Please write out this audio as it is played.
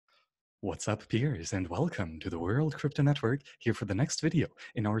What's up, peers, and welcome to the World Crypto Network here for the next video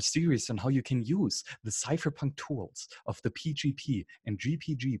in our series on how you can use the cypherpunk tools of the PGP and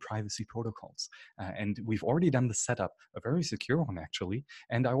GPG privacy protocols. And we've already done the setup, a very secure one actually,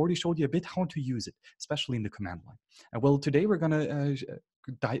 and I already showed you a bit how to use it, especially in the command line. Well, today we're going to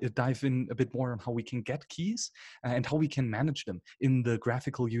dive in a bit more on how we can get keys and how we can manage them in the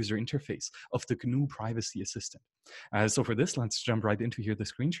graphical user interface of the GNU Privacy Assistant. So for this, let's jump right into here the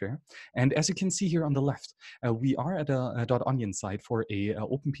screen share. And as you can see here on the left, we are at a .onion site for a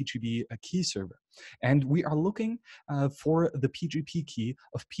openpgp key server. And we are looking for the PGP key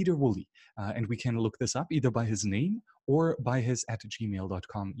of Peter Woolley. And we can look this up either by his name or by his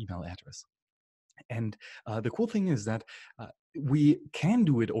 @gmail.com email address. And the cool thing is that we can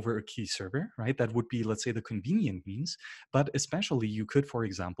do it over a key server, right? That would be, let's say, the convenient means. But especially you could, for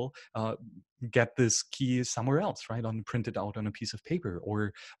example, get this key somewhere else, right? Print it out on a piece of paper,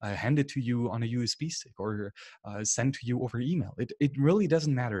 or hand it to you on a USB stick, or send to you over email. It really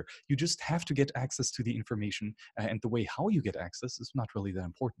doesn't matter. You just have to get access to the information, and the way how you get access is not really that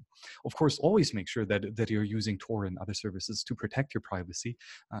important. Of course, always make sure that you're using Tor and other services to protect your privacy,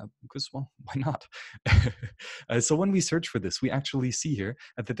 because, well, why not? So when we search for this, we actually see here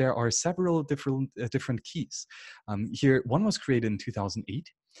that there are several different keys. Here, one was created in 2008,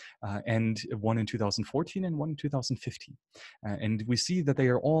 and one in 2014, and one in 2015. And we see that they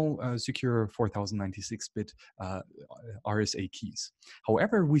are all secure 4096-bit RSA keys.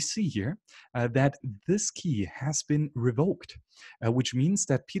 However, we see here that this key has been revoked, which means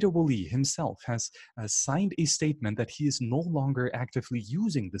that Peter Woolley himself has signed a statement that he is no longer actively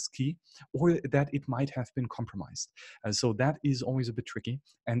using this key, or that it might have been compromised. So that is always a bit tricky,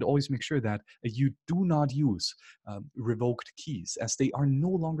 and always make sure that you do not use revoked keys, as they are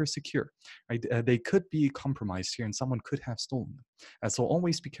no longer secure, right? They could be compromised here, and someone could have stolen them. So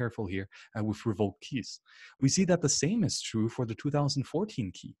always be careful here with revoked keys. We see that the same is true for the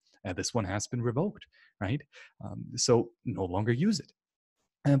 2014 key. This one has been revoked, right? So no longer use it.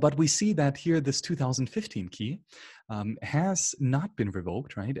 But we see that here, this 2015 key has not been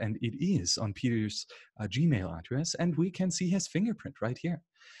revoked, right? And it is on Peter's Gmail address, and we can see his fingerprint right here.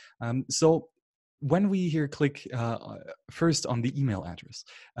 So when we here click first on the email address,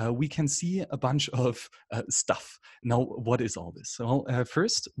 we can see a bunch of stuff. Now, what is all this? Well,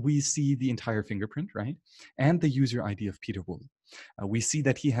 first, we see the entire fingerprint, right? And the user ID of Peter Woolley. We see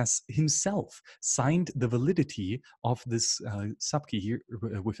that he has himself signed the validity of this subkey here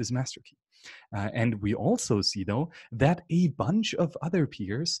with his master key. And we also see, though, that a bunch of other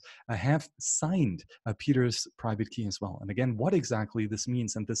peers have signed Peter's private key as well. And again, what exactly this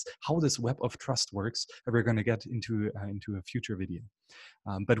means and how this web of trust works, we're going to get into a future video.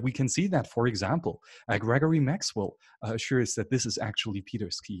 But we can see that, for example, Gregory Maxwell assures that this is actually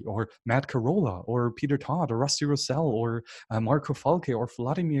Peter's key, or Matt Carolla, or Peter Todd, or Rusty Rosell, or Marco Falke, or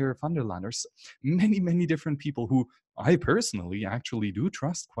Vladimir van der Laan, or many, many different people who I personally actually do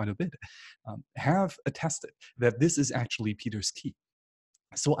trust quite a bit, have attested that this is actually Peter's key.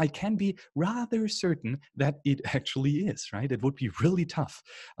 So I can be rather certain that it actually is, right? It would be really tough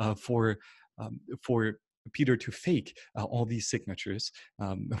for Peter to fake all these signatures.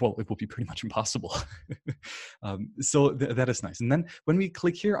 Well, it would be pretty much impossible. So that is nice. And then when we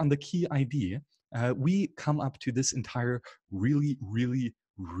click here on the key ID, we come up to this entire really, really,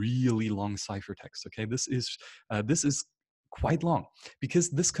 really long ciphertext. Okay, this is quite long, because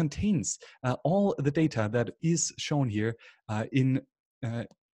this contains all the data that is shown here in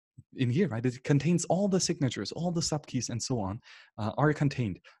here, right? It contains all the signatures, all the subkeys, and so on, are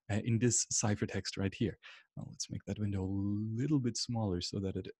contained in this ciphertext right here. Now, let's make that window a little bit smaller so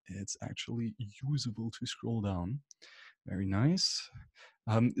that it's actually usable to scroll down. Very nice.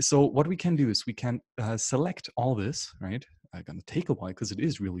 So what we can do is we can select all this, right? I'm gonna take a while because it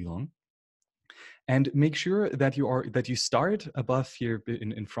is really long. And make sure that you start above here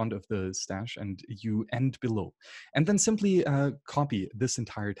in front of the stash and you end below. And then simply copy this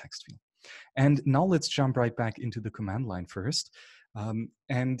entire text field. And now let's jump right back into the command line first.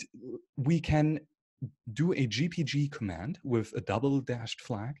 And we can do a GPG command with a double dashed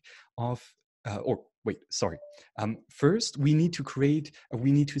flag of, first, we need to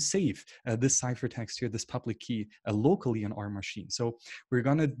save this ciphertext here, this public key, locally on our machine. So we're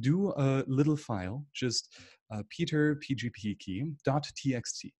gonna do a little file, just Peter PGP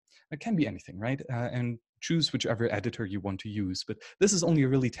key.txt. It can be anything, right? And choose whichever editor you want to use, but this is only a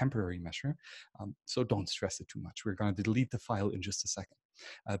really temporary measure, so don't stress it too much. We're going to delete the file in just a second.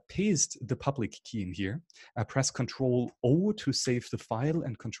 Paste the public key in here, press Ctrl-O to save the file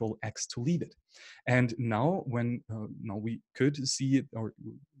and Ctrl-X to leave it. And now now we could see it, or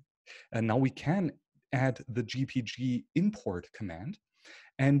And now we can add the GPG import command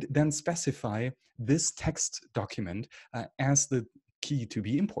and then specify this text document as the key to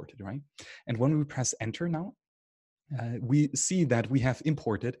be imported, right? And when we press enter now, we see that we have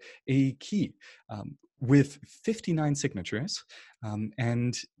imported a key with 59 signatures,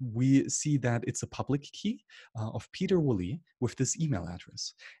 and we see that it's a public key of Peter Woolley with this email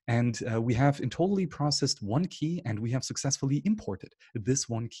address. And we have in totally processed one key, and we have successfully imported this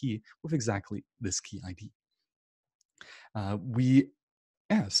one key with exactly this key ID.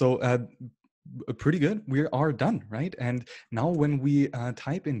 Pretty good. We are done, right? And now when we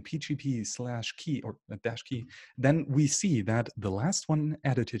type in pgp/key or dash key, then we see that the last one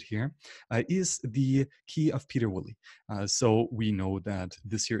edited here is the key of Peter Woolley. So we know that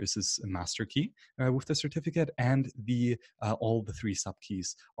this here is his master key with the certificate, and the all the 3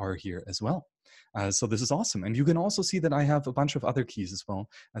 subkeys are here as well. So this is awesome. And you can also see that I have a bunch of other keys as well,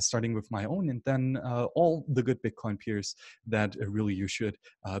 starting with my own, and then all the good Bitcoin peers that really you should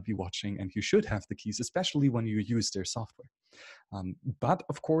be watching, and you should have the keys, especially when you use their software. But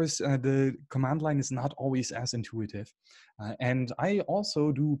of course, the command line is not always as intuitive. And I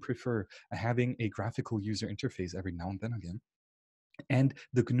also do prefer having a graphical user interface every now and then again. And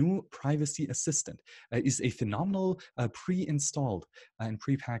the GNU Privacy Assistant is a phenomenal pre-installed and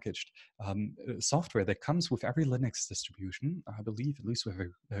pre-packaged software that comes with every Linux distribution, I believe, at least with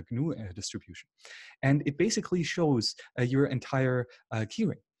a GNU distribution. And it basically shows your entire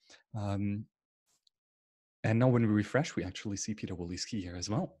keyring. And now when we refresh, we actually see Peter Woolley's key here as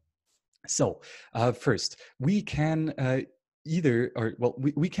well. So first, we can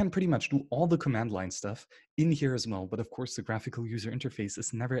we can pretty much do all the command line stuff in here as well. But of course, the graphical user interface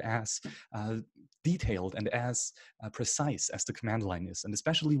is never as detailed and as precise as the command line is. And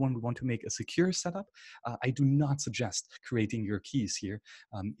especially when we want to make a secure setup, I do not suggest creating your keys here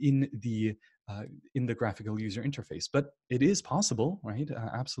in the graphical user interface. But it is possible, right?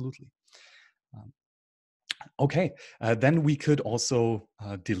 Absolutely. Okay, then we could also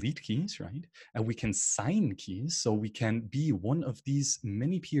delete keys, right? And we can sign keys, so we can be one of these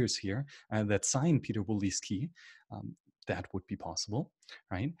many peers here that sign Peter Woolley's key. That would be possible,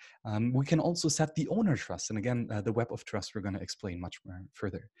 right? We can also set the owner trust, and again, the web of trust we're going to explain much more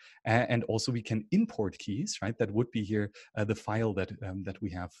further. And also we can import keys, right? That would be here the file that that we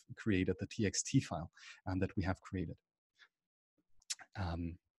have created, the txt file that we have created.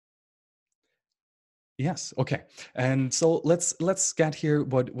 Yes. Okay. And so let's get here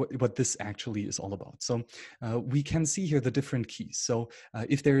what this actually is all about. So we can see here the different keys. So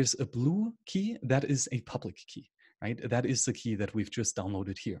if there is a blue key, that is a public key, right? That is the key that we've just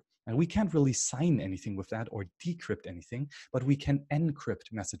downloaded here. And we can't really sign anything with that or decrypt anything, but we can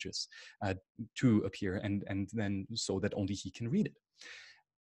encrypt messages to appear, and then so that only he can read it.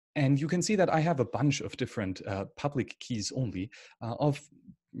 And you can see that I have a bunch of different public keys only of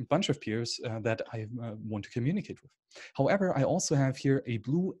a bunch of peers that I want to communicate with. However, I also have here a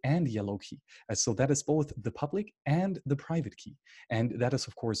blue and yellow key. So that is both the public and the private key. And that is,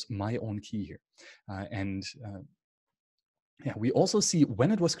 of course, my own key here. Yeah, we also see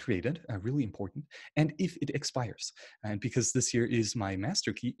when it was created, really important, and if it expires. And because this here is my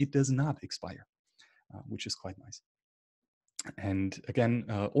master key, it does not expire, which is quite nice. And again,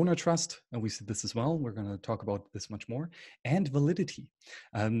 owner trust, and we see this as well. We're going to talk about this much more. And validity.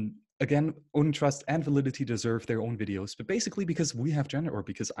 Again, owner trust and validity deserve their own videos, but basically because we have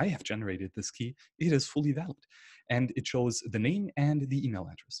because I have generated this key, it is fully valid. And it shows the name and the email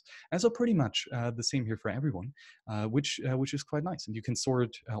address. And so pretty much the same here for everyone, which is quite nice. And you can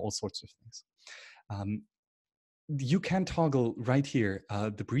sort all sorts of things. You can toggle right here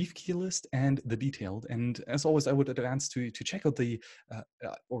the brief key list and the detailed. And as always, I would advance to check out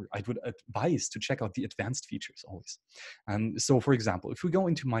or I would advise to check out the advanced features always. So for example, if we go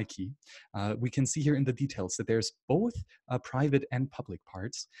into my key, we can see here in the details that there's both private and public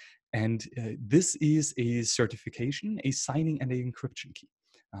parts. And this is a certification, a signing, and an encryption key.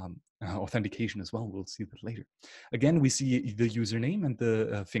 Authentication as well, we'll see that later. Again, we see the username and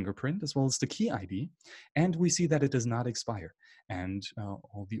the fingerprint as well as the key ID, and we see that it does not expire, and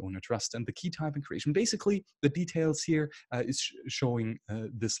all the owner trust and the key type and creation. Basically, the details here is showing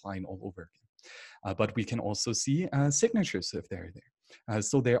this line all over again. But we can also see signatures if they're there.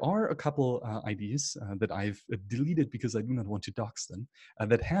 So there are a couple IDs that I've deleted because I do not want to dox them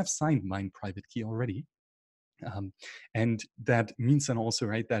that have signed my private key already. And that means then also,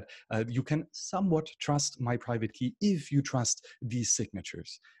 right, that you can somewhat trust my private key if you trust these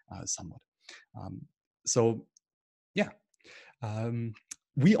signatures somewhat. So yeah.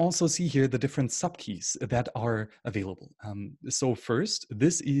 We also see here the different subkeys that are available. So first,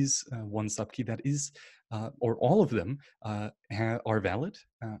 this is one subkey that is, or all of them are valid,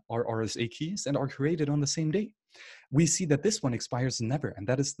 are RSA keys, and are created on the same day. We see that this one expires never, and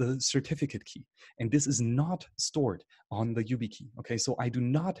that is the certificate key. And this is not stored on the YubiKey. Okay, so I do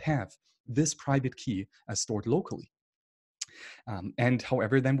not have this private key stored locally. And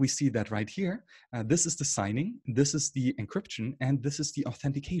however, then we see that right here, this is the signing, this is the encryption, and this is the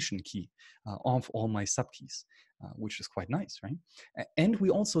authentication key of all my subkeys, which is quite nice, right? And we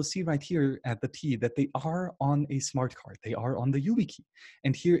also see right here at the T that they are on a smart card. They are on the YubiKey.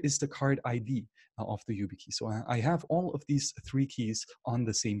 And here is the card ID of the YubiKey. So I have all of these three keys on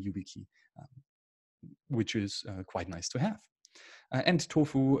the same YubiKey, which is quite nice to have. And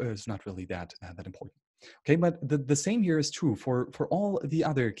tofu is not really that important. Okay, but the same here is true for all the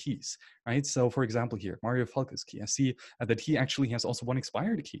other keys, right? So for example here, Mario Falco's key, I see that he actually has also one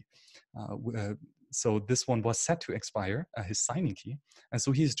expired key. So this one was set to expire, his signing key. And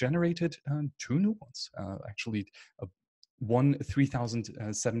so he's generated two new ones, actually one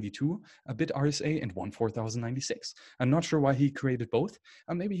 3072 bit RSA and one 4096. I'm not sure why he created both.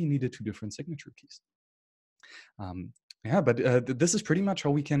 Maybe he needed two different signature keys. Yeah, but this is pretty much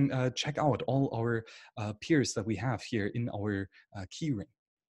how we can check out all our peers that we have here in our key ring.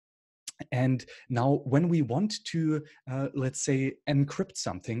 And now when we want to, let's say, encrypt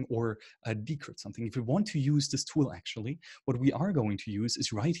something or decrypt something, if we want to use this tool actually, what we are going to use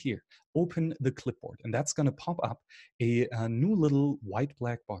is right here, open the clipboard. And that's going to pop up a new little white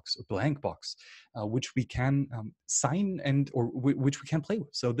black box or blank box, which we can sign or which we can play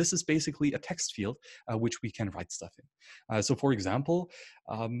with. So this is basically a text field which we can write stuff in. So for example,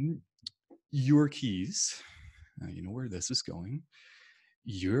 your keys, you know where this is going.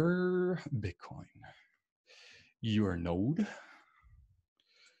 Your Bitcoin, your node,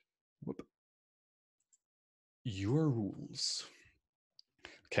 your rules.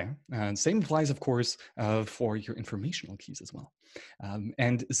 Okay, and same applies, of course, for your informational keys as well.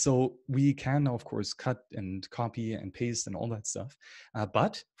 And so we can now, of course, cut and copy and paste and all that stuff.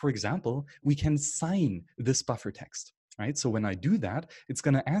 But for example, we can sign this buffer text. Right, so when I do that, it's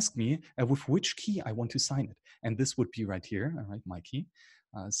going to ask me with which key I want to sign it. And this would be right here, all right, my key.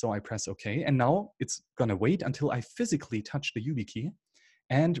 So I press OK. And now it's going to wait until I physically touch the YubiKey.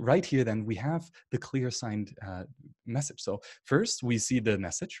 And right here, then we have the clear signed message. So first we see the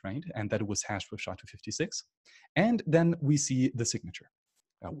message, right? And that it was hashed with SHA-256. And then we see the signature,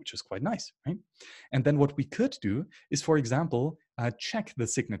 which is quite nice, right? And then what we could do is, for example, check the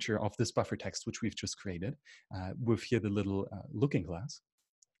signature of this buffer text, which we've just created with here the little looking glass.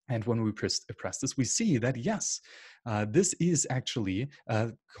 And when we press this, we see that, yes, this is actually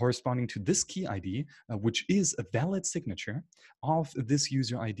corresponding to this key ID, which is a valid signature of this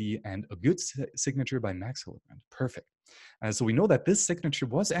user ID and a good signature by Max Hildebrand. Perfect. So we know that this signature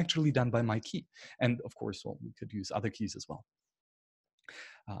was actually done by my key. And of course, well, we could use other keys as well.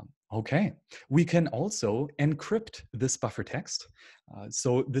 Okay, we can also encrypt this buffer text.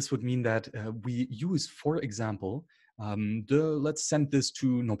 So this would mean that we use, for example, let's send this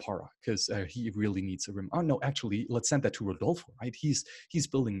to Nopara because he really needs a Oh no, actually, let's send that to Rodolfo, right? He's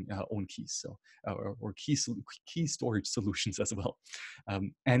building own keys, so or key storage solutions as well.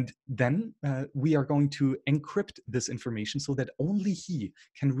 And then we are going to encrypt this information so that only he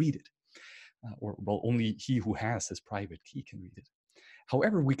can read it, or well, only he who has his private key can read it.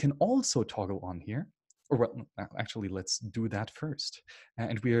 However, we can also toggle on here, or well, actually, let's do that first.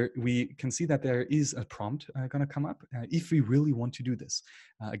 And we can see that there is a prompt going to come up if we really want to do this.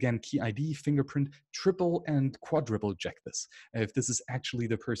 Again, key ID, fingerprint, triple and quadruple check this, if this is actually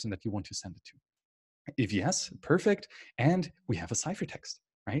the person that you want to send it to. If yes, perfect. And we have a ciphertext,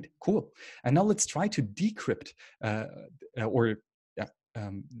 right? Cool. And now let's try to decrypt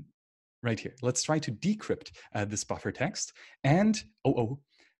right here. Let's try to decrypt this buffer text. And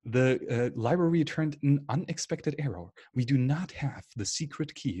the library returned an unexpected error. We do not have the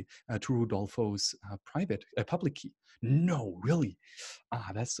secret key to Rodolfo's public key. No, really?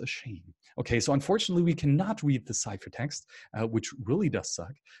 That's a shame. Okay, so unfortunately, we cannot read the ciphertext, which really does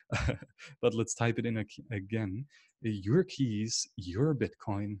suck. But let's type it in again. Your keys, your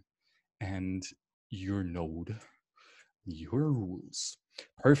Bitcoin, and your node, your rules.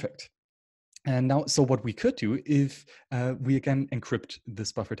 Perfect. And now, so what we could do if we again encrypt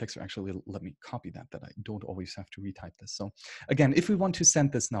this buffer text, or actually let me copy that I don't always have to retype this. So again, if we want to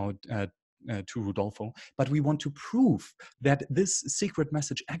send this now to Rodolfo, but we want to prove that this secret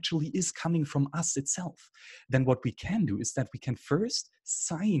message actually is coming from us itself, then what we can do is that we can first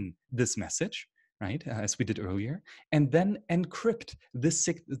sign this message, right, as we did earlier, and then encrypt this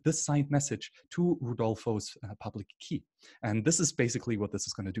signed message to Rodolfo's public key. And this is basically what this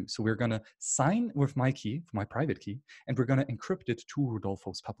is going to do. So we're going to sign with my key, my private key, and we're going to encrypt it to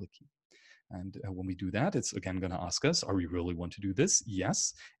Rodolfo's public key. And when we do that, it's again going to ask us, are we really want to do this?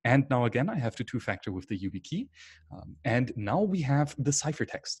 Yes. And now again, I have to two-factor with the YubiKey. And now we have the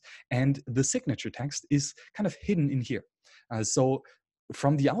ciphertext. And the signature text is kind of hidden in here. So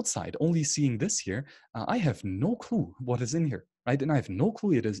from the outside, only seeing this here, I have no clue what is in here, right? And I have no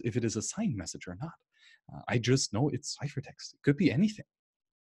clue if it is a signed message or not. I just know it's ciphertext. It could be anything,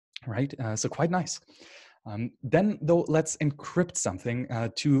 right? So quite nice. Then, though, let's encrypt something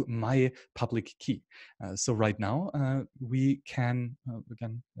to my public key. So right now, we can,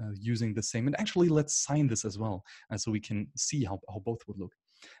 again, using the same, and actually let's sign this as well, so we can see how both would look.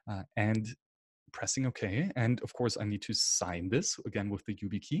 And pressing OK. And of course, I need to sign this, again, with the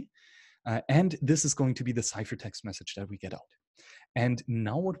YubiKey. And this is going to be the ciphertext message that we get out. And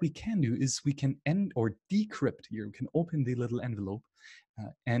now what we can do is we can end or decrypt here. We can open the little envelope.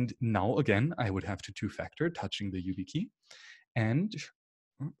 And now, again, I would have to two-factor, touching the YubiKey. And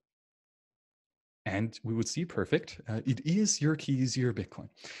we would see, perfect, it is your keys, your Bitcoin.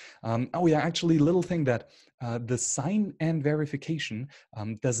 Oh yeah, actually, little thing that the sign and verification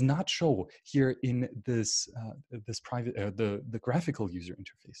does not show here in this private, the graphical user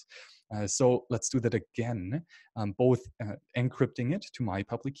interface. So let's do that again, both encrypting it to my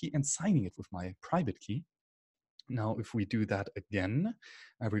public key and signing it with my private key. Now, if we do that again,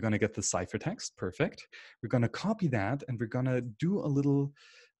 we're going to get the ciphertext, perfect. We're going to copy that, and we're going to do a little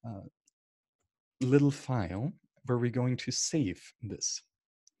file where we're going to save this.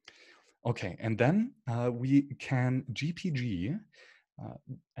 Okay, and then we can GPG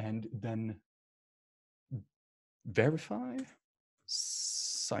and then verify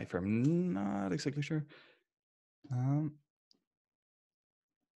cipher. I'm not exactly sure.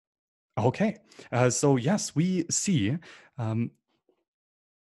 Okay, so yes, we see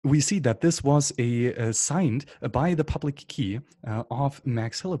that this was signed by the public key of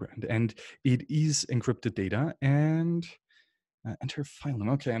Max Hillebrand, and it is encrypted data. And enter file name.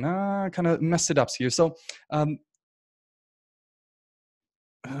 Okay, and I kind of messed it up here. So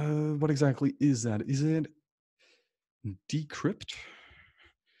what exactly is that? Is it decrypt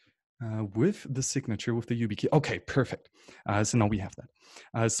with the signature, with the YubiKey? Okay, perfect. So now we have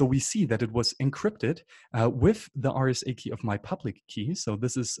that. So we see that it was encrypted with the RSA key of my public key. So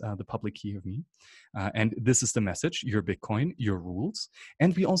this is the public key of me. And this is the message, your Bitcoin, your rules.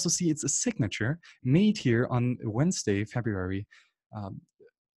 And we also see it's a signature made here on Wednesday, February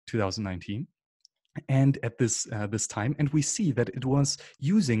 2019. And at this time, and we see that it was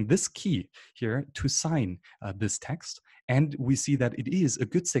using this key here to sign this text, and we see that it is a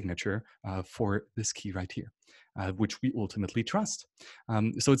good signature for this key right here, which we ultimately trust.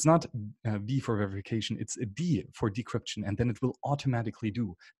 So it's not V for verification, it's a D for decryption, and then it will automatically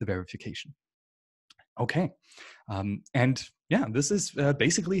do the verification. Okay, and yeah, this is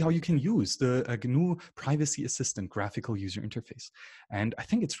basically how you can use the GNU Privacy Assistant graphical user interface. And I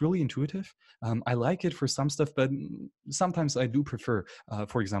think it's really intuitive. I like it for some stuff, but sometimes I do prefer,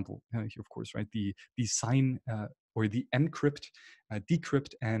 for example, here, of course, right, the sign or the encrypt,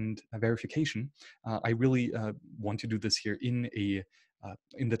 decrypt, and verification. I really want to do this here in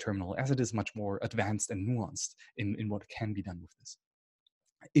the terminal, as it is much more advanced and nuanced in what can be done with this.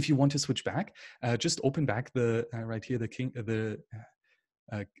 If you want to switch back, just open back the right here, the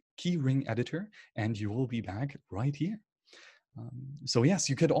key ring editor, and you will be back right here. So yes,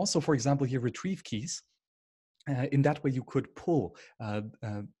 you could also, for example, here retrieve keys. In that way, you could pull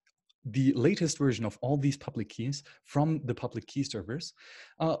the latest version of all these public keys from the public key servers,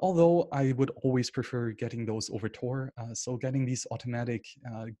 although I would always prefer getting those over Tor. So getting these automatic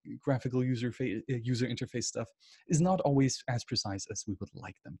graphical user interface stuff is not always as precise as we would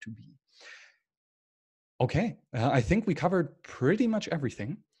like them to be. Okay, I think we covered pretty much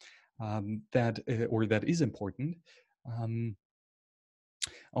everything that is important.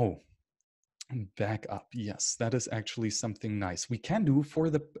 Oh. Backup, yes, that is actually something nice. We can do for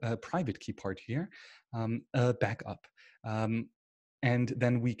the private key part here, backup. And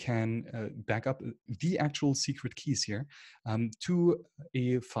then we can back up the actual secret keys here to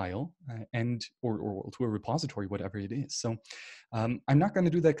a file or to a repository, whatever it is. So I'm not going to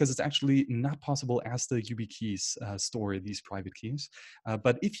do that because it's actually not possible as the YubiKeys store these private keys.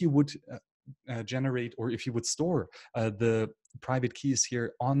 But if you would generate, or if you would store the private keys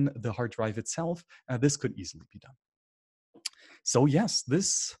here on the hard drive itself, this could easily be done. So yes,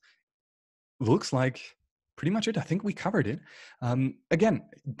 this looks like pretty much it. I think we covered it. Again,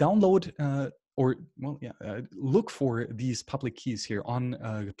 download look for these public keys here on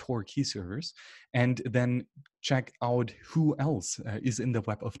Tor key servers, and then check out who else is in the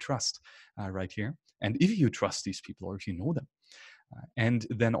web of trust right here. And if you trust these people or if you know them, and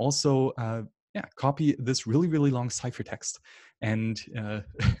then also copy this really, really long ciphertext and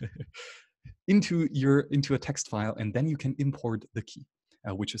into a text file, and then you can import the key,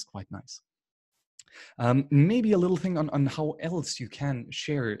 which is quite nice. Maybe a little thing on how else you can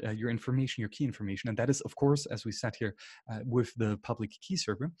share your information, your key information, and that is, of course, as we said here, with the public key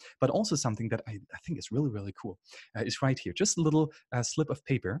server, but also something that I think is really, really cool is right here, just a little slip of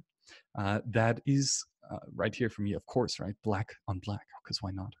paper that is right here for me, of course, right, black on black, because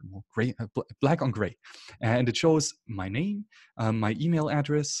why not? Well, gray, black on gray, and it shows my name, my email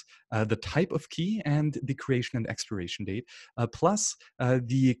address, the type of key, and the creation and expiration date, plus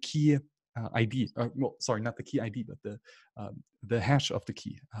the key ID. Well, sorry, not the key ID, but the hash of the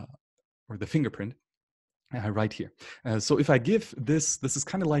key or the fingerprint. Right here. So if I give this is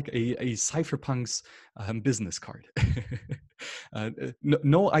kind of like a cypherpunk's business card.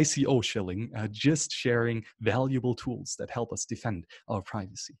 No ICO shilling, just sharing valuable tools that help us defend our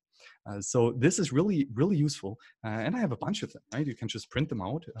privacy. So this is really, really useful. And I have a bunch of them, right? You can just print them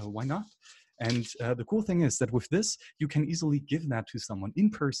out. Why not? And the cool thing is that with this, you can easily give that to someone in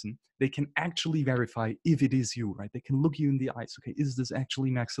person. They can actually verify if it is you, right? They can look you in the eyes. Okay, is this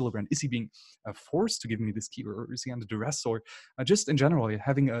actually Max Hillebrand? Is he being forced to give me this key, or is he under duress, or just in general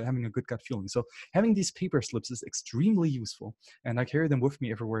having a good gut feeling? So having these paper slips is extremely useful, and I carry them with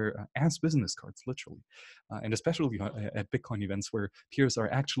me everywhere as business cards, literally, and especially at Bitcoin events where peers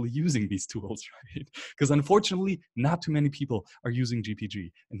are actually using these tools, right? Because unfortunately, not too many people are using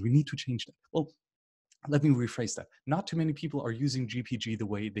GPG, and we need to change that. Well, let me rephrase that. Not too many people are using GPG the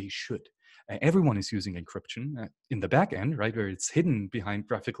way they should. Everyone is using encryption in the back end, right, where it's hidden behind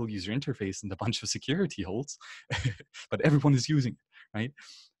graphical user interface and a bunch of security holes, but everyone is using it, right?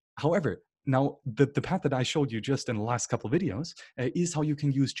 However, now the path that I showed you just in the last couple of videos is how you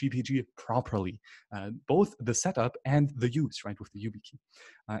can use GPG properly, both the setup and the use, right, with the YubiKey.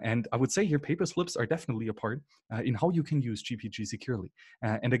 And I would say here, paper slips are definitely a part in how you can use GPG securely.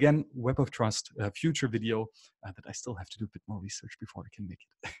 And again, Web of Trust, future video that I still have to do a bit more research before I can make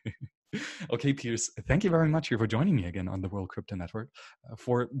it. Okay, peers, thank you very much here for joining me again on the World Crypto Network.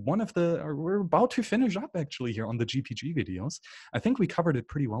 For one of we're about to finish up actually here on the GPG videos. I think we covered it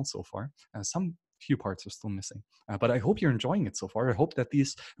pretty well so far. Some few parts are still missing, but I hope you're enjoying it so far. I hope that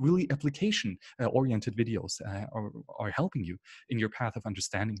these really application-oriented videos are helping you in your path of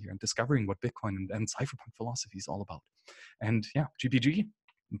understanding here and discovering what Bitcoin and cypherpunk philosophy is all about. And yeah, GPG,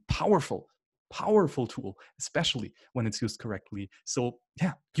 powerful tool, especially when it's used correctly. So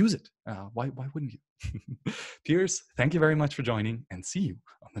yeah, use it. Why wouldn't you? Peers, thank you very much for joining, and see you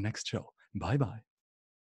on the next show. Bye-bye.